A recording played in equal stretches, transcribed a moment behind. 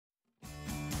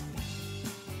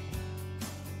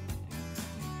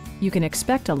You can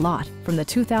expect a lot from the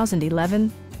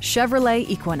 2011 Chevrolet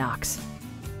Equinox.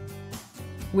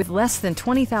 With less than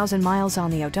 20,000 miles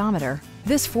on the odometer,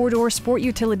 this four-door sport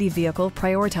utility vehicle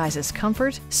prioritizes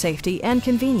comfort, safety, and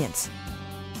convenience.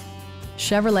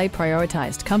 Chevrolet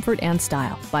prioritized comfort and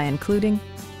style by including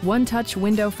one-touch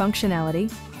window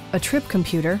functionality, a trip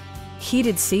computer,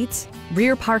 heated seats,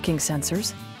 rear parking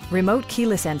sensors, remote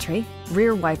keyless entry,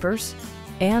 rear wipers,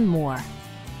 and more.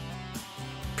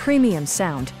 Premium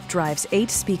sound drives 8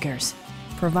 speakers,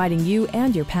 providing you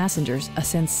and your passengers a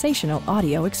sensational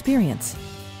audio experience.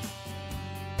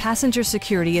 Passenger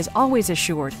security is always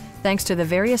assured thanks to the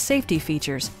various safety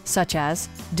features such as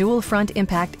dual front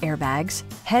impact airbags,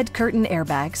 head curtain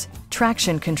airbags,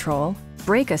 traction control,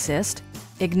 brake assist,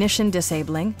 ignition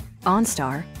disabling,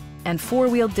 OnStar, and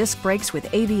 4-wheel disc brakes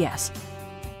with ABS.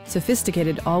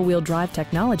 Sophisticated all-wheel drive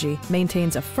technology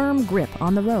maintains a firm grip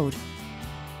on the road.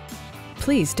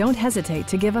 Please don't hesitate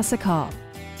to give us a call.